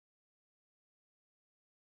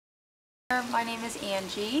My name is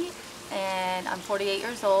Angie and I'm 48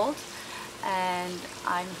 years old, and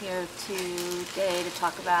I'm here today to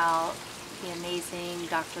talk about the amazing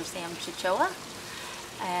Dr. Sam Chachoua.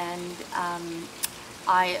 And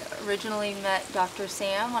I originally met Dr.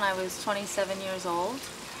 Sam when I was 27 years old,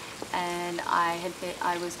 and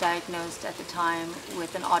I was diagnosed at the time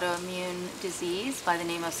with an autoimmune disease by the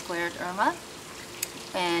name of Scleroderma.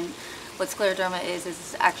 And what scleroderma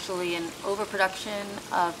is actually an overproduction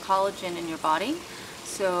of collagen in your body.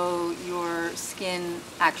 So your skin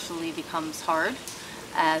actually becomes hard,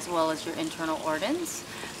 as well as your internal organs.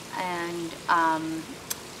 And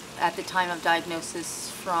at the time of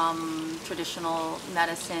diagnosis from traditional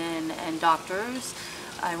medicine and doctors,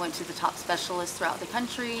 I went to the top specialists throughout the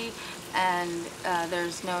country, and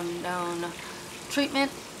there's no known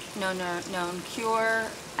treatment, no known cure,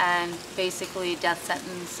 and basically death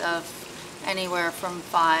sentence of anywhere from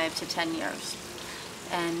 5 to 10 years.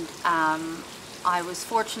 And I was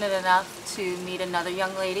fortunate enough to meet another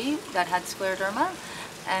young lady that had scleroderma,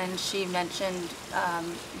 and she mentioned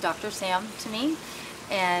Dr. Sam to me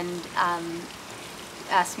and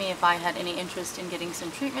asked me if I had any interest in getting some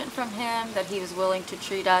treatment from him, that he was willing to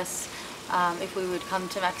treat us if we would come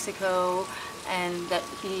to Mexico, and that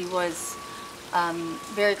he was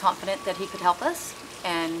very confident that he could help us.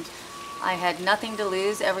 And I had nothing to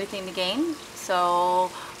lose, everything to gain.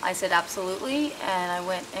 So I said absolutely, and I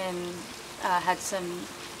went and had some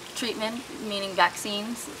treatment, meaning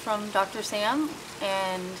vaccines, from Dr. Sam.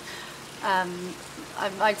 And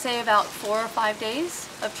I'd say about 4 or 5 days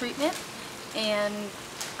of treatment, and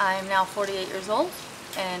I'm now 48 years old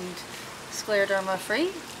and scleroderma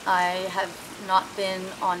free. I have not been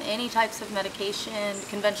on any types of medication,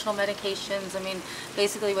 conventional medications. I mean,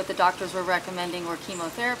 basically what the doctors were recommending were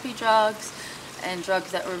chemotherapy drugs and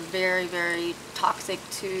drugs that were very, very toxic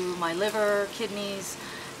to my liver, kidneys,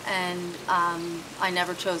 and I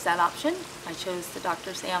never chose that option. I chose the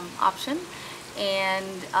Dr. Sam option,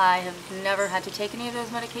 and I have never had to take any of those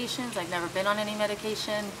medications. I've never been on any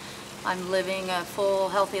medication. I'm living a full,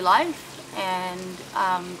 healthy life, and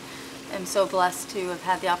I'm so blessed to have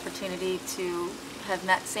had the opportunity to have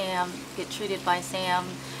met Sam, get treated by Sam,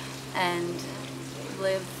 and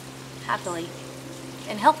live happily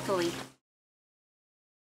and healthfully.